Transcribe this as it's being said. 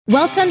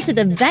Welcome to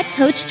the Vet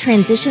Coach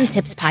Transition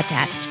Tips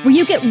Podcast, where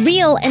you get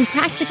real and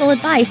practical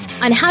advice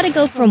on how to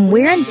go from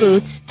wearing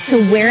boots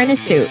to wearing a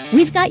suit.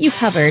 We've got you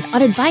covered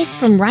on advice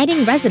from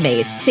writing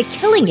resumes to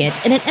killing it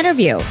in an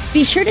interview.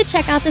 Be sure to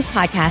check out this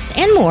podcast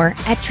and more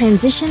at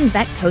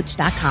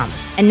transitionvetcoach.com.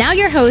 And now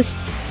your host,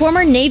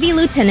 former Navy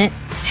Lieutenant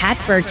Pat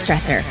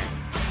Bergstresser.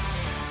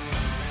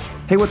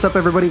 Hey, what's up,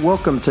 everybody?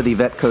 Welcome to the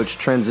Vet Coach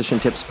Transition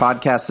Tips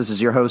Podcast. This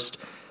is your host,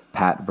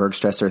 Pat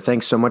Bergstresser.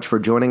 Thanks so much for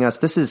joining us.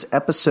 This is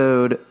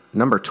episode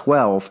number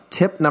 12,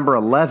 tip number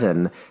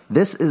 11.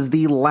 This is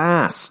the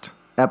last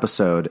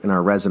episode in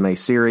our resume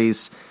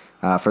series.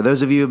 For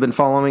those of you who have been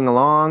following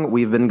along,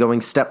 we've been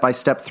going step by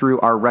step through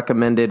our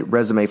recommended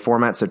resume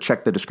format, so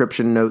check the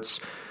description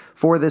notes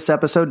for this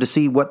episode to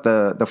see what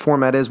the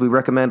format is we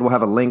recommend. We'll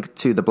have a link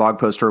to the blog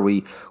post where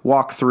we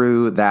walk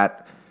through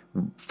that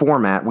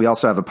format. We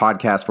also have a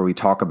podcast where we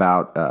talk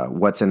about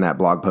what's in that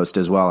blog post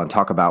as well and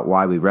talk about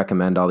why we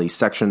recommend all these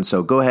sections.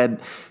 So go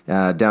ahead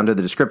down to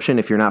the description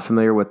if you're not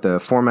familiar with the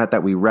format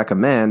that we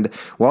recommend.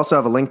 We'll also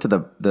have a link to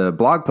the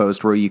blog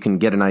post where you can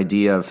get an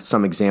idea of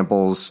some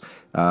examples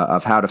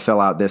of how to fill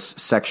out this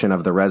section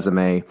of the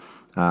resume.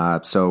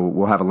 So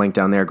we'll have a link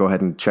down there. Go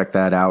ahead and check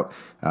that out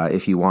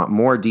if you want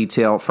more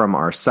detail from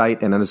our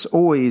site. And as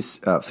always,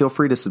 feel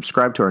free to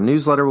subscribe to our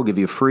newsletter. We'll give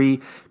you a free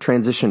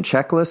transition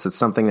checklist. It's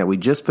something that we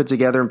just put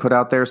together and put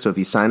out there. So if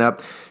you sign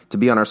up to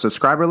be on our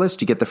subscriber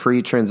list, you get the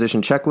free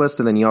transition checklist,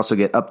 and then you also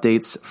get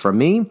updates from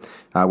me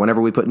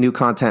whenever we put new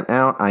content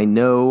out. I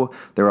know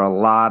there are a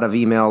lot of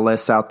email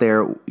lists out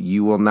there.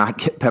 You will not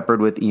get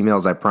peppered with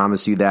emails. I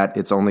promise you that.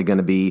 It's only going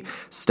to be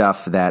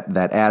stuff that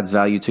adds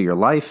value to your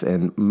life,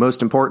 and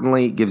most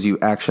importantly, gives you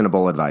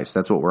actionable advice.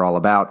 That's what we're all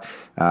about.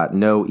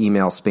 No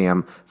email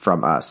spam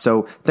from us.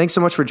 So thanks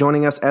so much for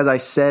joining us. As I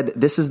said,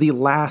 this is the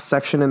last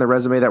section in the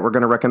resume that we're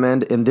going to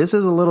recommend, and this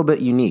is a little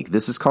bit unique.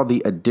 This is called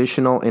the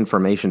additional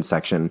information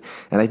section,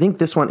 and I think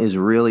this one is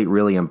really,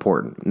 really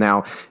important.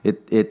 Now,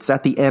 it's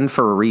at the end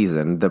for a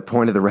reason. The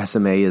point of the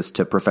resume is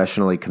to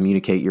professionally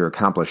communicate your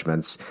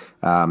accomplishments,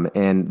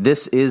 and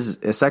this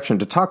is a section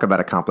to talk about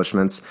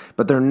accomplishments,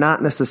 but they're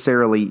not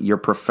necessarily your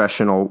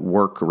professional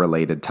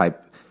work-related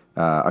type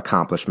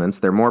accomplishments.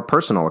 They're more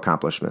personal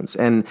accomplishments.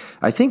 And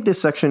I think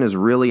this section is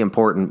really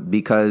important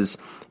because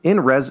in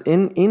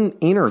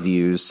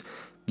interviews,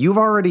 you've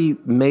already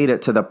made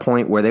it to the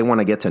point where they want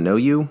to get to know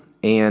you.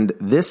 And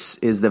this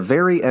is the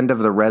very end of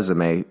the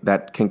resume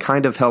that can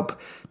kind of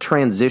help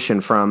transition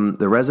from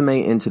the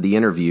resume into the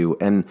interview.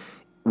 And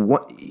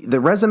the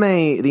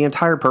resume, the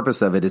entire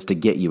purpose of it is to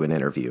get you an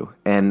interview.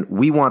 And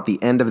we want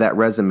the end of that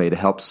resume to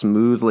help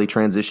smoothly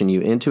transition you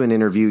into an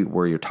interview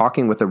where you're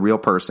talking with a real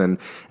person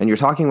and you're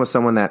talking with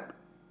someone that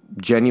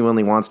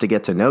genuinely wants to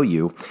get to know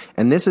you.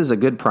 And this is a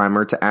good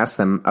primer to ask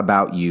them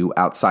about you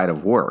outside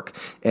of work.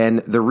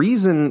 And the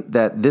reason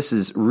that this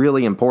is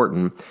really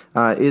important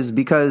is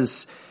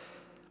because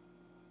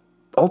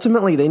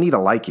ultimately they need to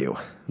like you.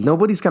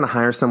 Nobody's going to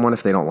hire someone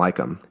if they don't like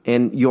them.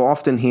 And you'll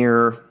often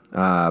hear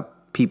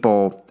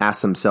people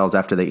ask themselves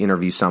after they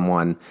interview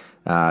someone,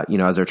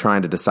 as they're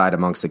trying to decide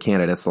amongst the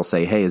candidates, they'll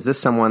say, hey, is this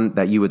someone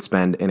that you would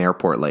spend an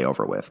airport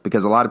layover with?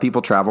 Because a lot of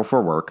people travel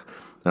for work,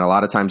 and a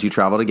lot of times you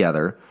travel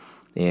together,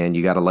 and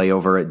you got a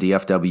layover at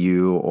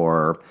DFW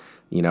or,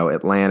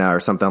 Atlanta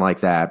or something like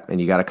that, and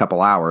you got a couple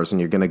hours,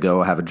 and you're going to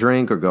go have a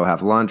drink or go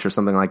have lunch or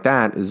something like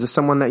that. Is this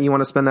someone that you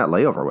want to spend that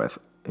layover with?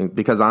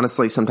 Because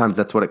honestly, sometimes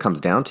that's what it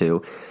comes down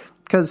to.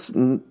 Because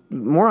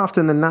more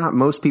often than not,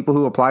 most people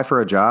who apply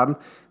for a job,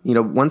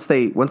 once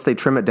they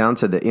trim it down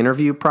to the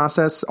interview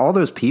process, all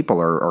those people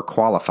are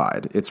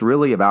qualified. It's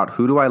really about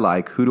who do I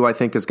like, who do I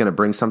think is going to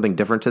bring something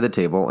different to the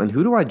table, and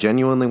who do I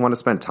genuinely want to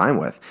spend time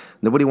with.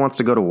 Nobody wants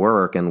to go to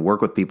work and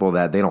work with people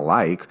that they don't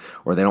like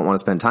or they don't want to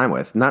spend time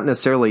with. Not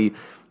necessarily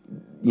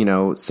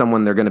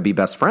someone they're going to be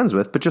best friends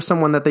with, but just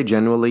someone that they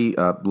genuinely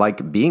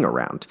like being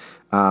around.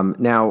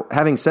 Now,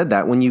 having said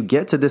that, when you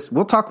get to this,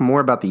 we'll talk more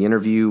about the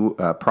interview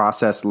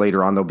process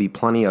later on. There'll be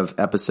plenty of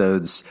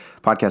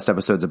podcast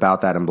episodes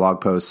about that and blog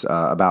posts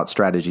about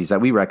strategies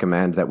that we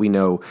recommend that we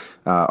know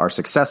are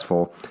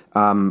successful.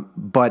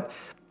 But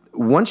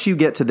once you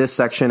get to this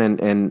section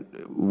and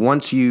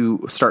once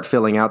you start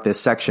filling out this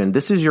section,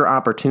 this is your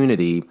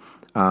opportunity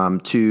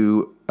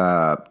to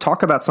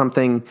talk about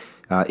something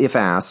if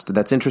asked,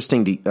 that's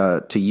interesting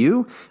to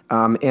you,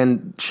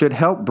 and should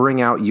help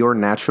bring out your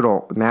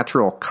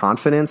natural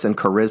confidence and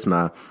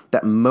charisma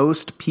that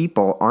most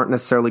people aren't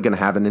necessarily going to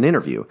have in an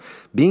interview.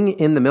 Being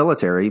in the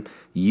military,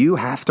 you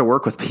have to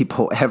work with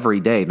people every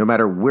day, no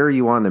matter where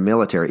you are in the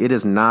military. It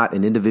is not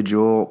an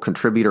individual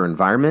contributor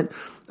environment.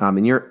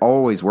 And you're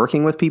always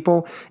working with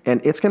people,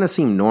 and it's going to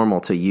seem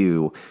normal to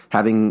you,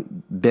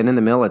 having been in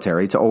the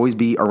military, to always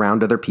be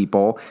around other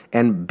people.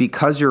 And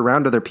because you're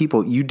around other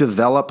people, you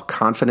develop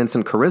confidence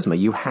and charisma.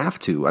 You have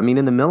to. I mean,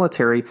 in the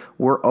military,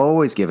 we're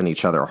always giving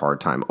each other a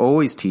hard time,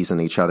 always teasing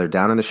each other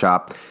down in the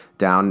shop,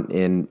 down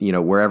in,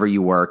 wherever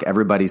you work.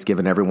 Everybody's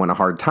giving everyone a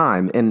hard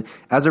time. And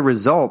as a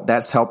result,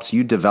 that helps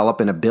you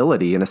develop an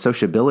ability and a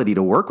sociability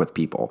to work with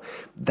people.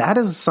 That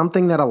is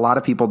something that a lot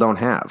of people don't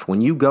have. When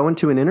you go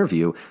into an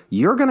interview,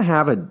 you're going to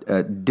have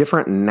a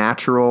different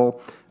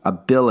natural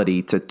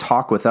ability to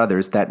talk with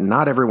others that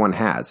not everyone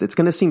has. It's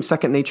going to seem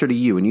second nature to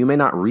you, and you may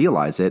not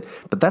realize it,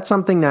 but that's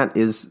something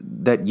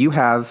that you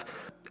have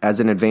as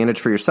an advantage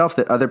for yourself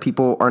that other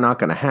people are not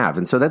going to have.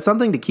 And so that's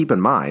something to keep in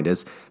mind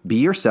is be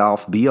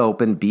yourself, be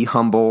open, be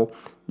humble,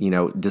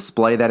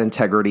 display that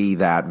integrity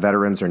that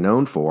veterans are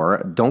known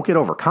for. Don't get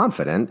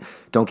overconfident.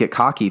 Don't get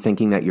cocky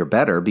thinking that you're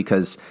better,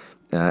 because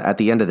at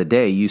the end of the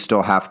day, you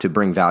still have to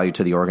bring value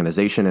to the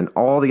organization and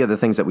all the other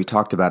things that we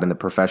talked about in the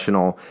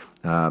professional,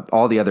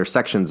 all the other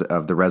sections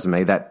of the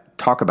resume that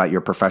talk about your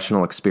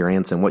professional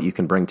experience and what you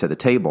can bring to the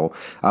table.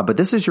 But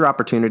this is your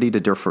opportunity to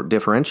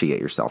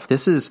differentiate yourself.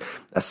 This is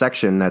a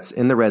section that's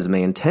in the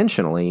resume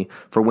intentionally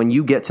for when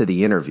you get to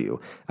the interview,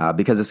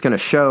 because it's going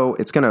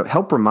to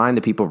help remind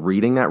the people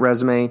reading that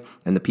resume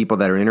and the people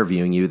that are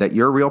interviewing you that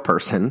you're a real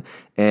person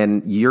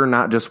and you're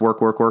not just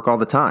work all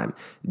the time.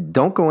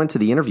 Don't go into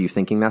the interview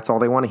thinking that's all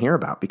they want to hear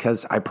about,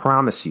 because I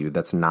promise you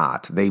that's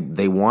not.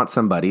 They want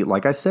somebody,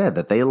 like I said,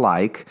 that they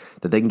like,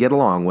 that they can get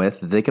along with,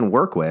 that they can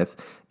work with.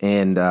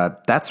 And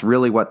that's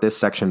really what this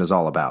section is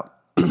all about.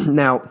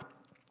 Now,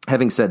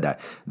 having said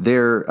that,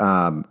 there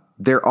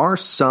are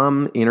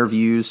some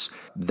interviews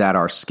that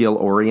are skill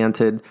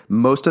oriented.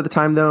 Most of the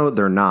time, though,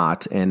 they're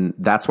not, and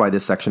that's why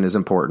this section is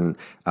important.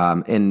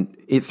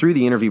 Through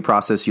the interview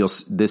process,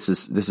 this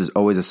is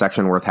always a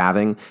section worth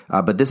having.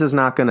 But this is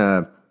not going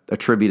to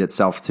attribute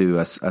itself to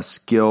a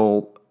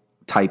skill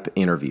type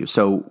interview.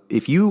 So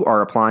if you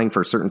are applying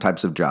for certain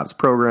types of jobs,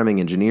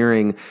 programming,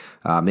 engineering,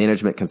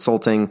 management,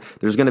 consulting,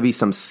 there's going to be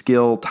some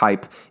skill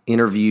type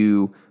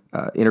interviews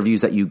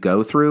that you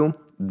go through.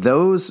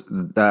 Those,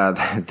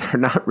 they're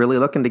not really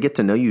looking to get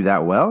to know you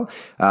that well.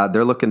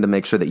 They're looking to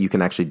make sure that you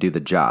can actually do the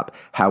job.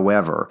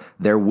 However,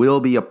 there will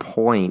be a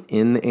point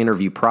in the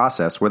interview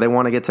process where they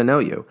want to get to know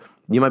you.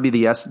 You might be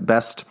the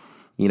best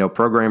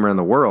programmer in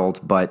the world,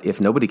 but if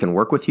nobody can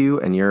work with you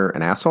and you're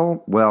an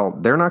asshole, well,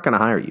 they're not going to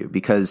hire you,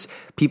 because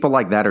people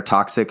like that are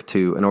toxic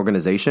to an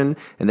organization,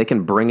 and they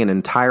can bring an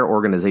entire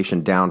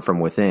organization down from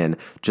within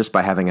just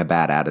by having a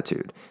bad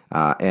attitude.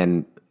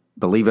 And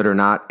believe it or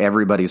not,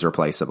 everybody's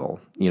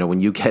replaceable. When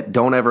you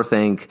don't ever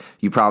think,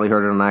 you probably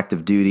heard it on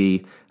active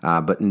duty,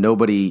 but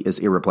nobody is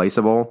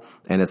irreplaceable.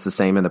 And it's the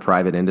same in the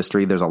private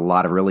industry. There's a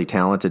lot of really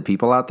talented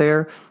people out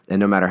there,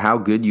 and no matter how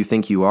good you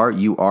think you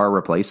are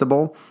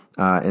replaceable.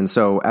 And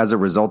so as a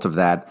result of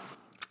that,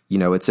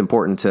 it's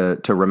important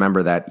to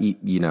remember that,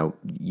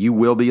 you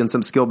will be in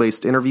some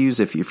skill-based interviews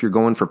if you're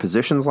going for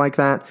positions like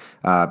that.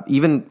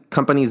 Even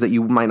companies that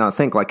you might not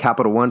think, like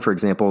Capital One, for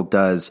example,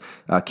 does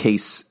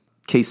case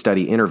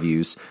study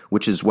interviews,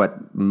 which is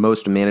what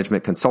most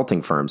management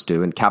consulting firms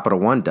do, and Capital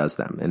One does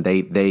them, and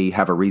they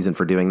have a reason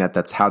for doing that.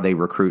 That's how they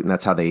recruit, and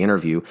that's how they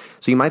interview.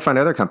 So you might find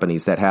other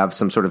companies that have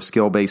some sort of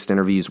skill-based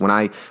interviews. When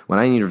I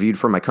interviewed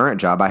for my current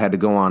job, I had to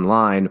go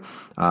online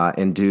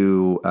and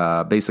do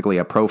basically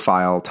a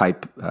profile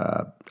type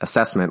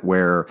assessment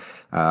where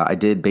I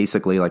did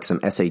basically like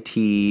some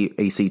SAT,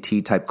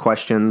 ACT type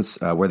questions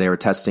where they were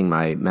testing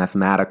my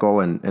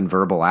mathematical and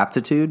verbal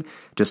aptitude,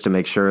 just to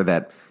make sure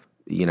that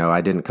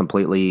I didn't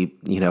completely,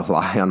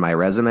 lie on my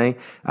resume,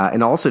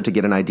 and also to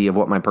get an idea of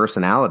what my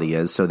personality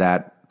is, so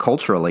that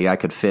culturally I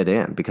could fit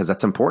in, because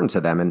that's important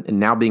to them. And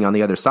now being on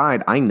the other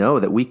side, I know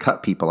that we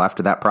cut people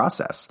after that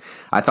process.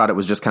 I thought it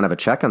was just kind of a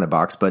check on the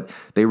box, but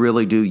they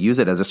really do use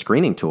it as a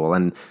screening tool.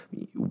 And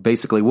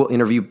basically we'll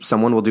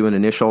do an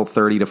initial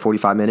 30 to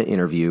 45 minute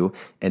interview.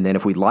 And then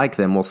if we like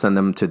them, we'll send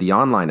them to the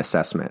online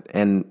assessment.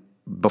 And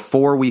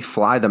before we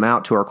fly them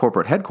out to our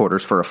corporate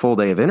headquarters for a full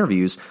day of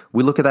interviews,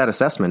 we look at that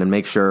assessment and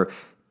make sure,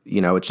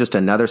 it's just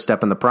another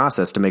step in the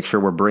process to make sure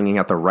we're bringing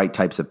out the right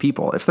types of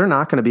people. If they're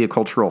not going to be a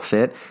cultural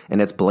fit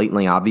and it's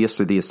blatantly obvious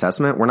through the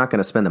assessment, we're not going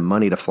to spend the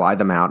money to fly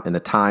them out and the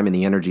time and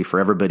the energy for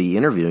everybody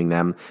interviewing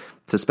them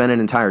to spend an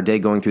entire day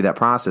going through that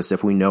process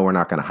if we know we're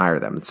not going to hire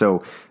them.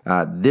 So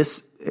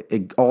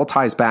it all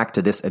ties back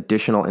to this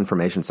additional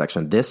information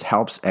section. This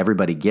helps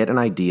everybody get an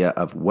idea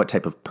of what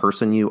type of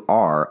person you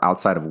are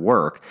outside of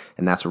work,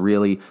 and that's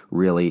really,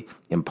 really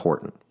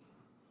important.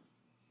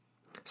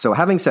 So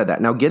having said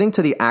that, now getting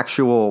to the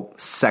actual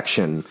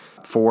section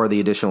for the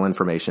additional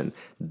information,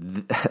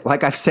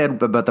 like I've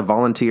said about the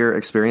volunteer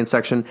experience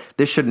section,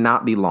 this should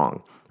not be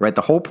long, right?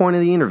 The whole point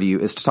of the interview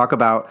is to talk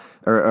about,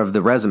 or of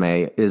the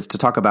resume, is to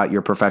talk about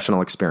your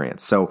professional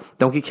experience. So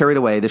don't get carried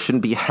away. This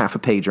shouldn't be half a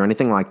page or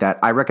anything like that.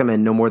 I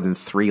recommend no more than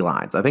 3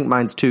 lines. I think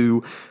mine's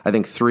 2. I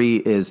think 3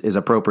 is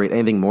appropriate.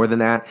 Anything more than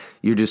that,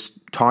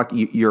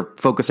 you're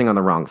focusing on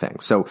the wrong thing.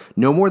 So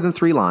no more than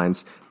 3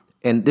 lines.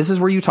 And this is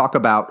where you talk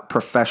about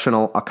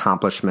professional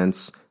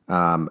accomplishments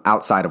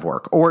outside of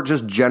work, or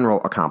just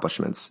general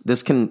accomplishments.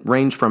 This can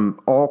range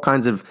from all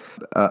kinds of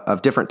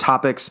different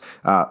topics.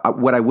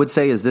 What I would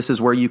say is this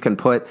is where you can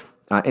put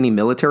any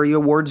military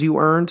awards you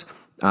earned.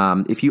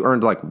 If you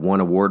earned like 1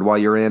 award while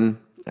you're in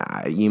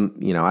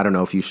you know, I don't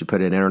know if you should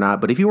put it in or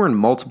not, but if you earn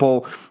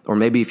multiple, or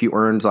maybe if you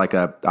earned like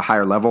a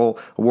higher level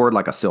award,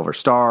 like a Silver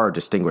Star or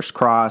Distinguished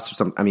Cross or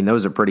something, I mean,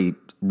 those are pretty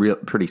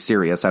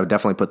serious. I would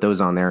definitely put those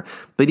on there.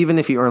 But even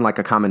if you earn like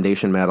a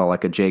commendation medal,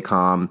 like a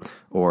JCOM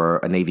or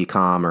a Navy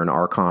Com or an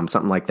RCOM,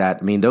 something like that,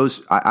 I mean,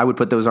 those, I would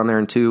put those on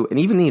there too. And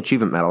even the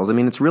achievement medals. I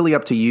mean, it's really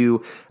up to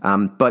you.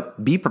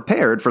 But be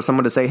prepared for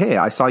someone to say, hey,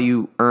 I saw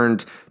you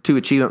earned 2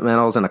 achievement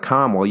medals and a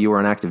COM while you were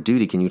on active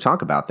duty. Can you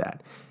talk about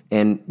that?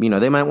 And, you know,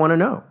 they might want to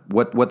know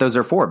what those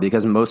are for,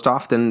 because most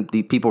often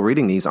the people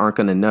reading these aren't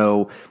going to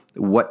know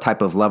what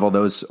type of level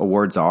those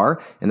awards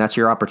are. And that's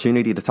your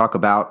opportunity to talk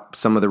about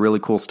some of the really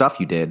cool stuff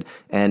you did.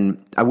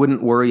 And I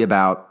wouldn't worry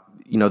about,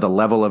 you know, the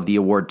level of the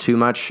award too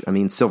much. I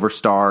mean, Silver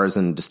Stars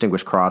and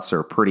Distinguished Cross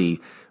are pretty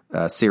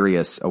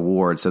serious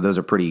awards. So those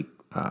are pretty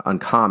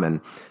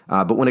uncommon.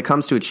 But when it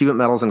comes to achievement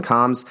medals and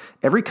comms,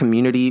 every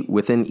community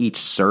within each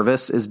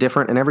service is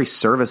different, and every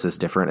service is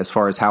different as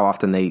far as how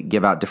often they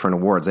give out different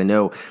awards. I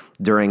know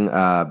during,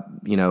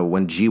 you know,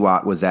 when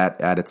GWOT was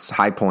at its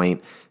high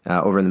point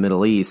over in the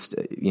Middle East,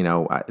 you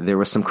know, there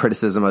was some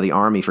criticism of the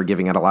Army for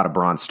giving out a lot of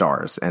Bronze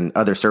Stars, and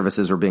other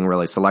services were being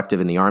really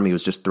selective, and the Army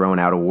was just throwing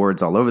out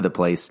awards all over the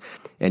place.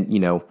 And,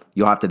 you know,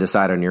 you'll have to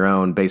decide on your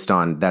own based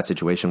on that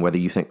situation whether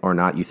you think or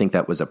not you think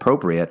that was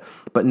appropriate.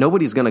 But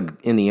nobody's going to,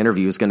 in the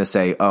interview, is going to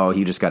say, oh,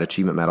 he just got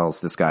achievement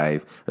medals, this guy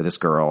or this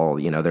girl,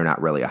 you know, they're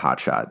not really a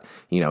hotshot.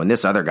 You know, and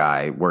this other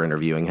guy we're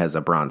interviewing has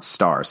a Bronze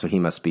Star, so he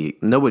must be.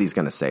 Nobody's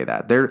going to say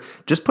that. They're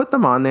just put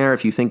them on there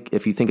if you think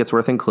it's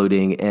worth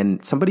including,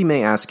 and somebody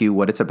may ask you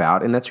what it's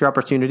about, and that's your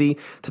opportunity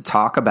to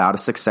talk about a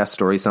success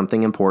story,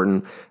 something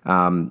important.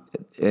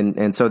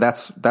 And so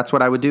that's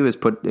what I would do, is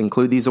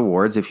include these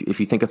awards if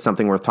you think it's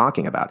something worth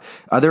talking about.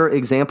 Other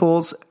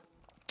examples,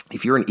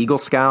 if you're an Eagle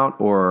Scout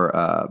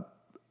or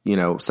you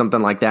know,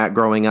 something like that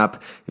growing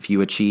up, if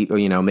you achieve, or,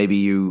 you know, maybe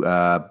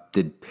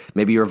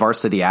maybe you're a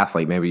varsity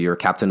athlete, maybe you're a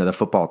captain of the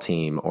football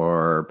team,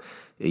 or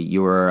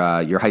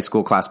you're your high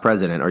school class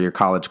president or your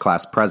college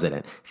class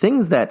president.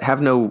 Things that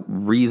have no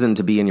reason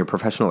to be in your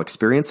professional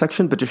experience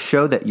section, but just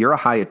show that you're a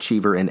high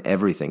achiever in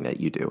everything that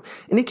you do.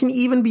 And it can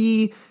even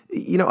be,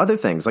 you know, other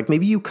things, like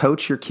maybe you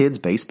coach your kids'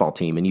 baseball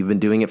team and you've been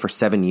doing it for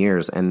 7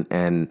 years,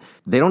 and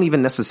they don't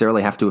even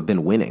necessarily have to have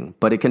been winning,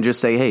 but it can just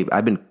say, hey,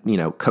 I've been, you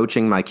know,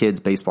 coaching my kids'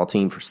 baseball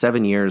team for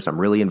 7 years. I'm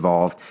really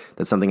involved.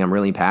 That's something I'm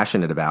really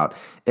passionate about.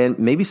 And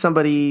maybe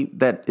somebody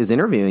that is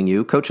interviewing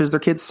you coaches their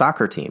kids'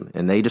 soccer team,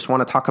 and they just want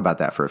to talk about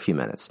that for a few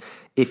minutes.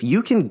 If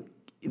you can,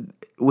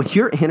 when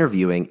you're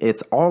interviewing,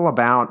 it's all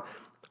about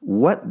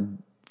what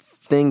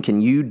thing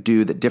can you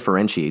do that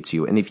differentiates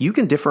you. And if you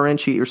can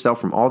differentiate yourself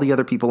from all the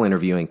other people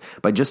interviewing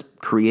by just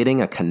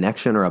creating a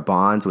connection or a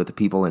bond with the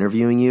people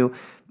interviewing you,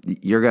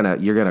 you're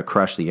gonna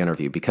crush the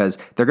interview, because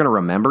they're gonna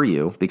remember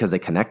you because they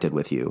connected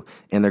with you,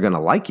 and they're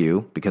gonna like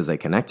you because they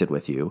connected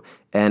with you.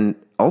 And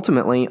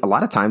ultimately, a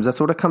lot of times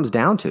that's what it comes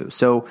down to.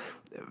 So,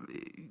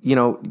 you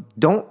know,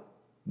 don't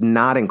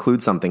not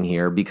include something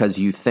here because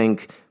you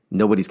think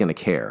nobody's gonna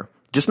care.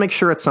 Just make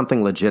sure it's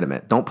something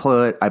legitimate. Don't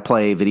put, I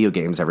play video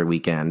games every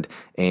weekend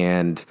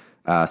and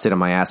sit on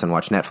my ass and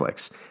watch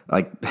Netflix.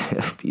 Like,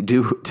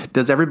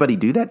 does everybody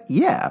do that?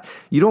 Yeah.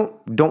 You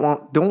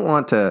don't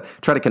want to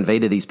try to convey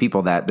to these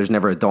people that there's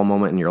never a dull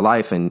moment in your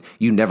life, and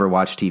you never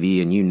watch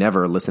TV, and you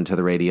never listen to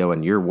the radio,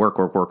 and you're work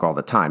all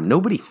the time.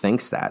 Nobody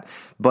thinks that.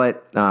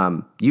 But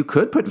you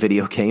could put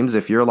video games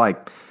if you're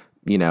like,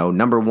 you know,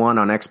 number one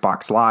on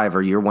Xbox Live,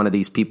 or you're one of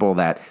these people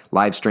that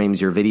live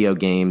streams your video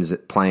games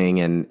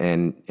playing,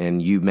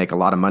 and you make a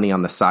lot of money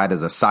on the side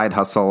as a side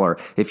hustle. Or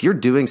if you're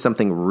doing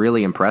something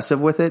really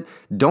impressive with it,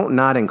 don't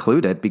not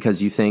include it because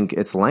you think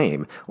it's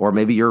lame. Or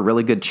maybe you're a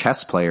really good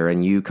chess player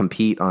and you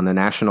compete on the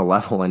national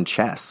level in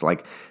chess.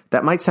 Like,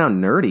 that might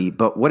sound nerdy,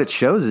 but what it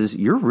shows is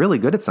you're really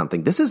good at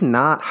something. This is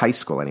not high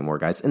school anymore,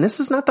 guys. And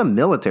this is not the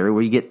military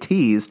where you get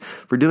teased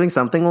for doing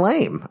something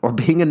lame or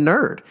being a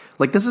nerd.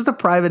 Like, this is the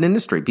private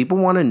industry. People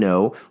want to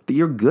know that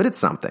you're good at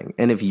something.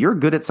 And if you're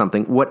good at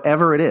something,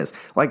 whatever it is,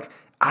 like,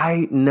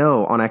 I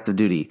know on active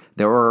duty,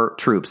 there are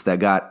troops that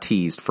got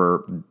teased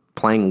for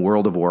playing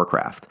World of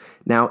Warcraft.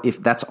 Now,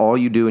 if that's all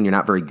you do and you're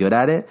not very good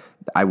at it,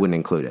 I wouldn't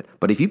include it.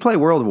 But if you play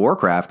World of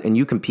Warcraft and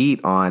you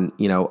compete on,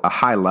 you know, a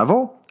high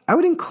level, I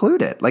would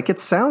include it. Like, it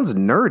sounds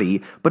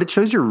nerdy, but it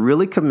shows you're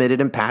really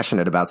committed and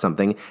passionate about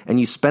something,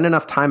 and you spend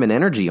enough time and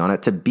energy on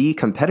it to be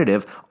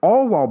competitive,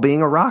 all while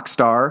being a rock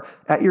star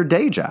at your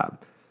day job.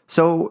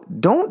 So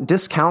don't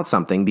discount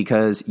something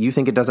because you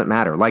think it doesn't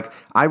matter. Like,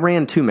 I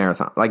ran 2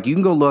 marathons. Like, you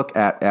can go look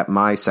at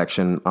my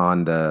section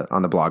on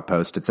the blog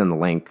post. It's in the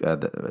link.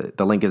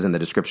 The link is in the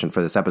description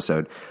for this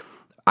episode.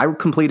 I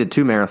completed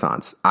 2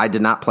 marathons. I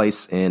did not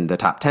place in the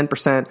top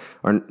 10%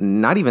 or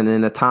not even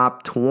in the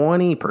top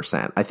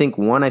 20%. I think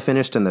one I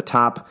finished in the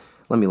top,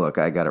 let me look,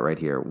 I got it right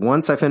here.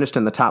 Once I finished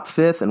in the top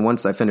 5th, and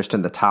once I finished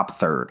in the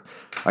top 3rd.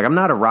 Like, I'm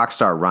not a rock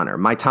star runner.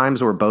 My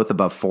times were both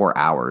above 4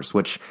 hours,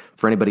 which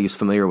for anybody who's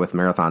familiar with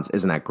marathons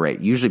isn't that great.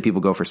 Usually people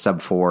go for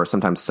sub 4,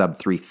 sometimes sub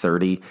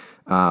 3:30.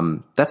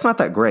 That's not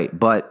that great,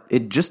 but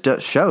it just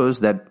shows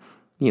that,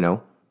 you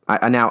know,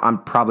 Now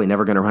I'm probably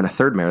never going to run a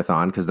third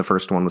marathon because the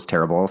first one was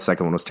terrible, the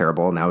second one was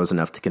terrible, and that was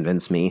enough to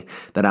convince me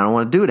that I don't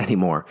want to do it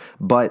anymore.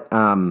 But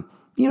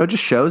it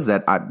just shows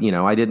that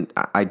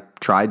I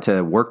tried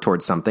to work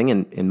towards something,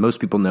 and most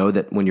people know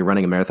that when you're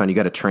running a marathon, you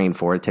got to train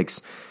for it. It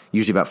takes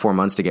usually about 4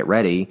 months to get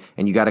ready,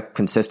 and you got to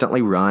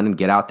consistently run and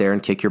get out there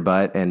and kick your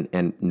butt,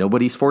 and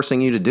nobody's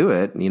forcing you to do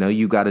it.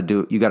 You got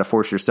to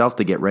force yourself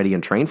to get ready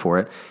and train for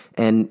it.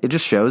 And it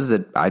just shows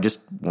that I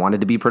just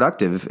wanted to be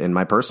productive in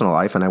my personal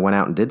life, and I went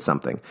out and did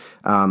something.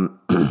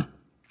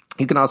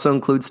 You can also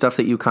include stuff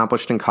that you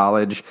accomplished in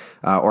college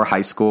or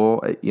high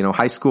school.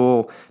 High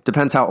school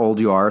depends how old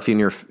you are. If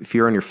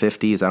you're in your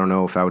 50s, I don't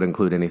know if I would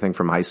include anything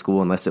from high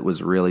school unless it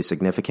was really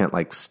significant,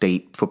 like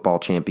state football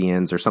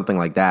champions or something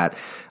like that.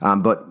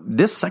 But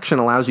this section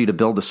allows you to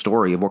build a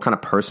story of what kind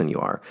of person you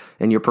are.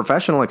 And your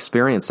professional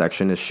experience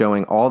section is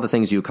showing all the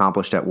things you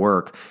accomplished at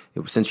work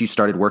since you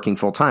started working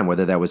full time,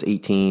 whether that was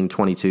 18,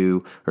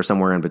 22, or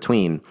somewhere in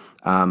between.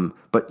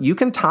 But you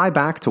can tie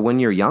back to when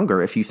you're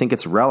younger if you think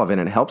it's relevant,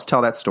 and it helps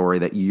tell that story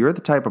that you're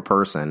the type of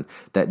person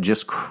that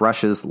just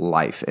crushes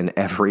life in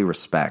every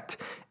respect.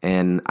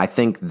 And I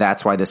think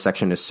that's why this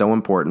section is so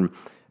important.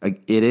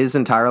 It is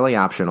entirely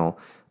optional,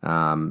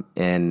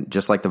 and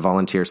just like the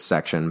volunteers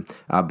section,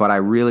 but I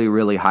really,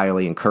 really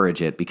highly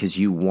encourage it because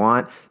you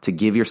want to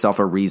give yourself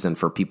a reason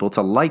for people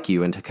to like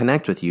you and to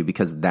connect with you,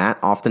 because that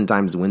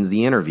oftentimes wins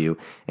the interview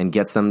and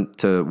gets them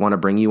to want to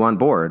bring you on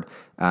board.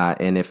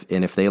 And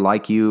if they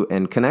like you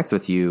and connect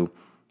with you,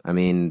 I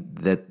mean,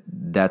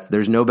 that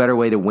there's no better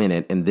way to win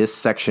it. And this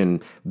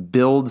section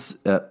puts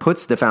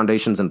the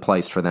foundations in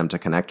place for them to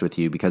connect with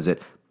you, because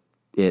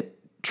it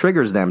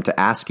triggers them to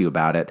ask you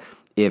about it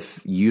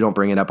if you don't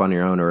bring it up on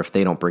your own, or if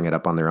they don't bring it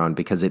up on their own,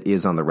 because it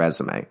is on the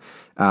resume.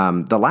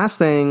 The last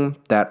thing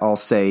that I'll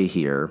say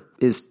here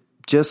is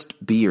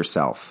just be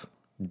yourself.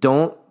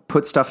 Don't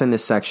put stuff in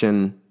this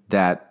section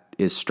that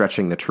is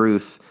stretching the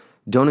truth.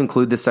 Don't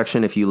include this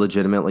section if you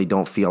legitimately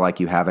don't feel like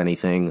you have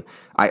anything.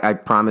 I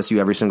promise you,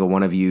 every single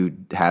one of you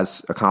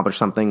has accomplished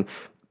something.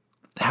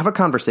 Have a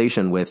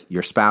conversation with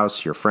your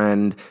spouse, your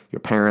friend, your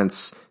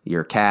parents,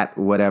 your cat,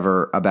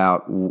 whatever,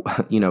 about,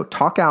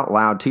 talk out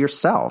loud to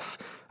yourself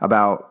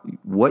about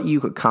what you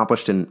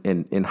accomplished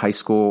in high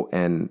school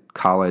and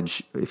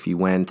college, if you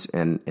went,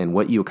 and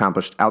what you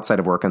accomplished outside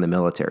of work in the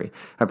military.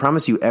 I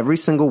promise you, every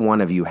single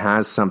one of you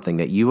has something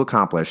that you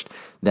accomplished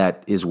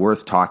that is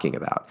worth talking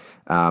about.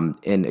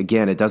 And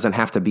again, it doesn't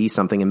have to be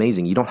something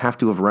amazing. You don't have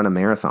to have run a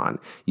marathon.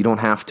 You don't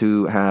have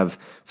to have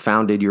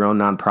founded your own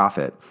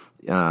nonprofit.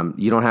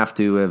 You don't have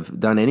to have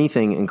done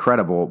anything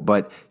incredible,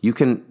 but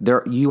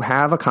you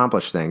have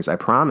accomplished things, I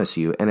promise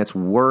you, and it's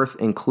worth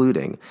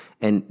including.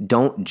 And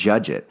don't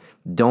judge it.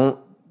 Don't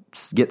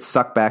get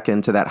sucked back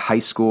into that high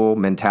school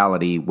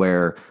mentality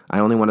where I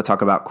only want to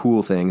talk about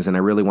cool things and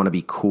I really want to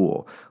be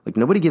cool. Like,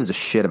 nobody gives a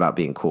shit about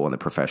being cool in the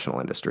professional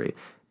industry.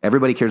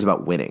 Everybody cares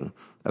about winning.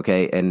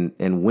 Okay.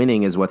 And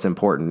winning is what's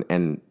important.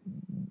 And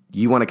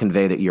you want to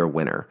convey that you're a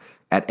winner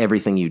at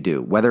everything you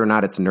do, whether or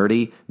not it's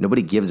nerdy.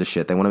 Nobody gives a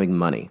shit. They want to make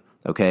money.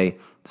 Okay.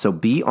 So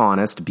be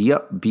honest,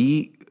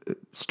 be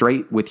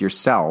straight with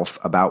yourself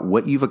about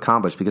what you've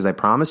accomplished, because I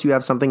promise you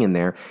have something in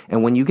there.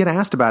 And when you get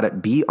asked about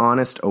it, be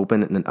honest,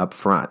 open, and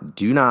upfront.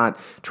 Do not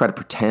try to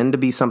pretend to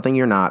be something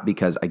you're not,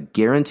 because I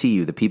guarantee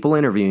you the people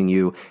interviewing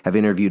you have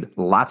interviewed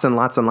lots and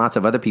lots and lots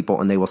of other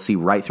people, and they will see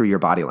right through your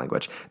body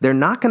language. They're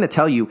not going to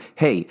tell you,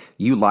 hey,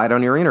 you lied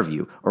on your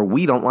interview, or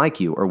we don't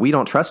like you, or we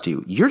don't trust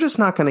you. You're just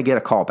not going to get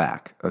a call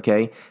back.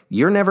 Okay.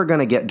 You're never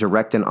going to get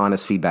direct and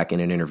honest feedback in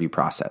an interview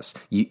process.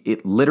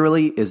 It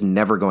literally is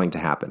never going to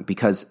happen,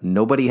 because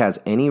nobody has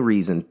any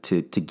reason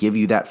to give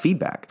you that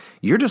feedback.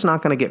 You're just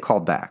not going to get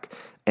called back.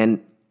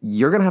 And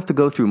you're going to have to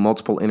go through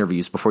multiple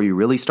interviews before you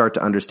really start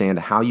to understand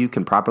how you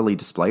can properly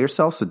display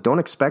yourself. So don't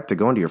expect to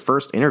go into your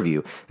first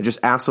interview and just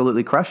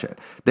absolutely crush it.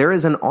 There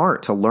is an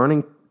art to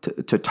learning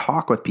to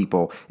talk with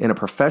people in a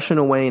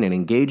professional way, in an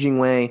engaging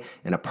way,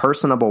 in a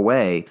personable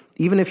way,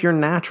 even if you're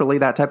naturally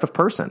that type of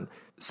person.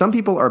 Some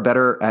people are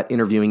better at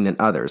interviewing than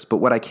others, but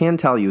what I can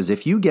tell you is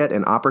if you get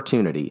an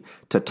opportunity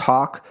to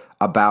talk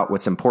about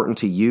what's important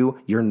to you,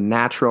 your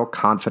natural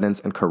confidence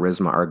and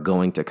charisma are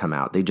going to come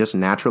out. They just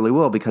naturally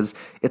will, because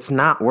it's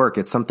not work.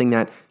 It's something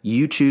that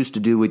you choose to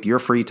do with your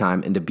free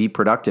time and to be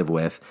productive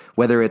with,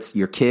 whether it's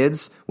your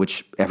kids,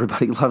 which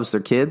everybody loves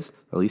their kids,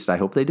 at least I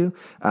hope they do,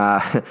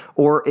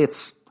 or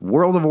it's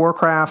World of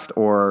Warcraft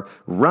or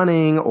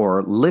running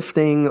or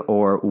lifting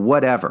or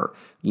whatever.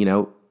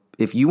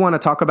 If you want to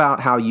talk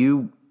about how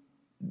you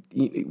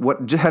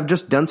have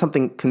just done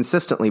something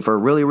consistently for a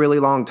really, really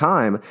long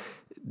time,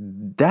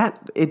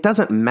 that it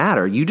doesn't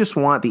matter. You just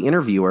want the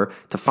interviewer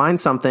to find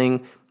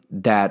something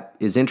that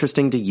is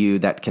interesting to you,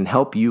 that can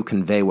help you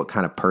convey what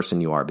kind of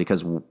person you are.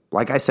 Because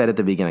like I said at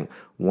the beginning,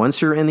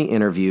 once you're in the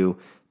interview,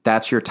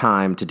 that's your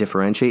time to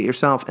differentiate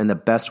yourself. And the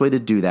best way to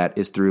do that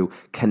is through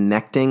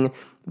connecting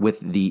with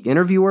the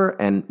interviewer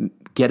and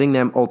getting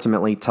them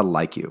ultimately to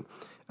like you.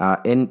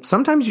 And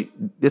sometimes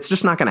it's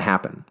just not going to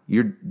happen.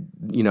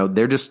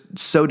 They're just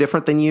so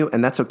different than you,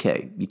 and that's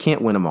okay. You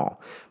can't win them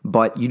all,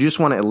 but you just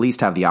want to at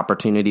least have the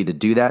opportunity to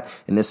do that.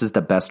 And this is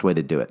the best way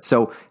to do it.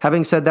 So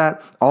having said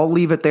that, I'll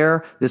leave it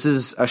there. This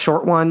is a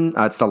short one.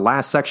 It's the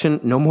last section,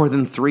 no more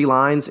than 3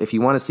 lines. If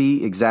you want to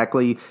see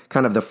exactly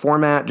kind of the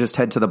format, just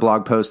head to the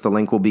blog post. The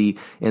link will be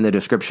in the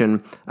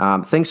description.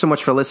 Thanks so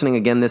much for listening.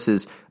 Again, this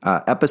is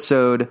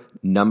episode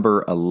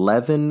number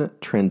 11,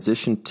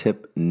 transition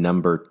tip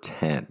number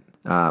 10.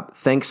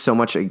 Thanks so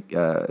much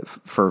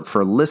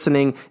for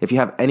listening. If you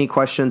have any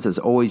questions, as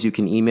always, you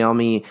can email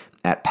me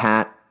at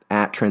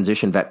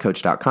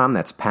pat@transitionvetcoach.com.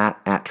 That's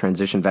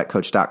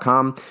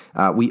pat@transitionvetcoach.com.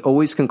 We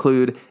always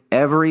conclude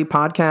every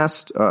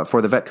podcast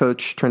for the Vet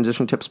Coach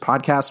Transition Tips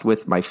podcast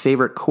with my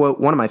favorite quote,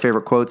 one of my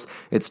favorite quotes.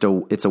 It's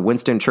a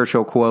Winston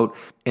Churchill quote,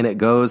 and it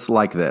goes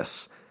like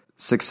this: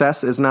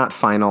 "Success is not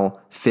final.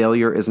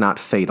 Failure is not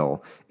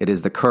fatal. It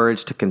is the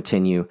courage to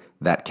continue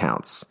that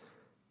counts."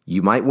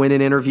 You might win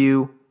an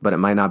interview, but it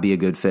might not be a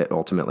good fit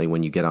ultimately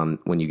when you get on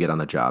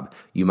the job.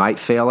 You might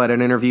fail at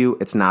an interview.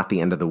 It's not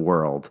the end of the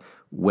world.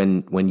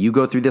 When you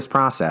go through this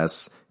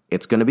process,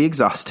 it's going to be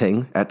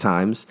exhausting at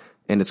times,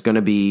 and it's going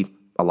to be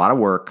a lot of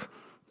work.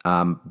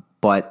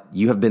 But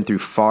you have been through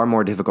far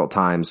more difficult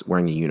times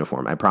wearing a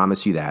uniform. I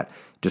promise you that.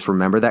 Just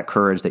remember that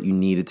courage that you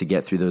needed to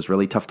get through those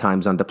really tough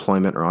times on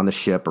deployment or on the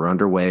ship or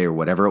underway or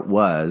whatever it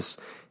was,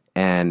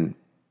 and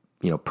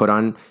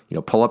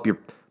pull up your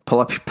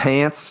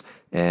pants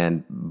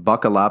and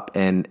buckle up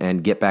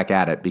and get back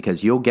at it,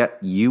 because you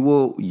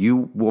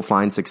will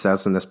find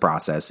success in this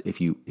process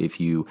if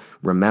you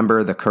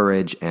remember the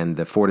courage and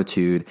the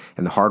fortitude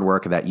and the hard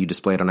work that you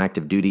displayed on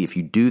active duty. If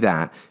you do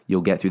that, you'll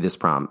get through this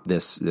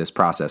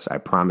process. I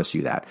promise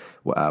you that.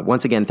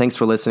 Once again, thanks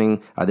for listening.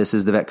 This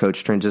is the Vet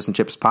Coach Transition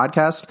Tips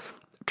podcast.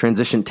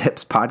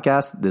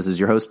 This is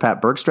your host,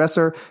 Pat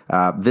Bergstresser.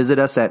 Visit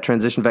us at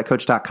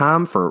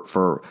transitionvetcoach.com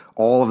for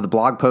all of the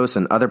blog posts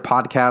and other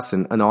podcasts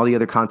and all the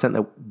other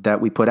content that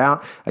we put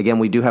out. Again,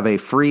 we do have a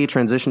free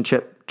transition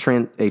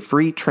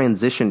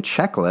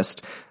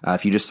checklist.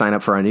 If you just sign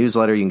up for our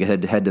newsletter, you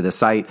can head to the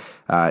site.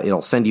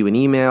 It'll send you an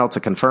email to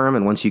confirm.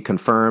 And once you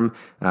confirm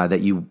that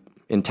you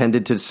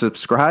intended to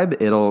subscribe,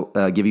 it'll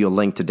give you a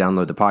link to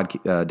download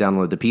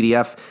the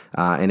PDF,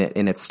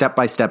 and it's step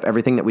by step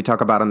everything that we talk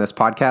about on this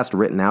podcast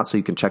written out, so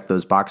you can check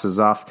those boxes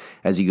off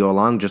as you go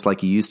along, just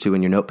like you used to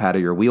in your notepad or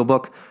your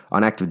wheelbook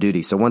on active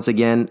duty. So once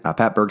again,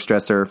 Pat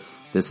Bergstresser.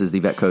 This is the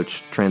Vet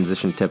Coach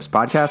Transition Tips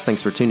podcast.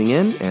 Thanks for tuning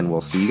in, and we'll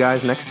see you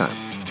guys next time.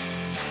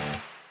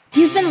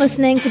 You've been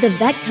listening to the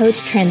Vet Coach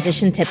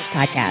Transition Tips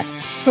podcast.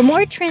 For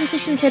more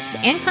transition tips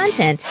and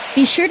content,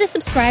 be sure to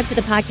subscribe to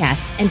the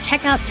podcast and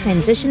check out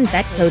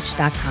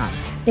transitionvetcoach.com.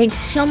 Thanks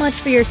so much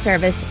for your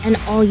service and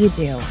all you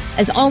do.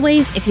 As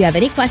always, if you have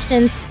any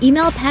questions,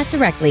 email Pat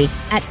directly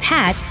at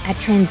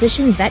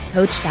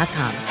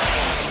pat@transitionvetcoach.com.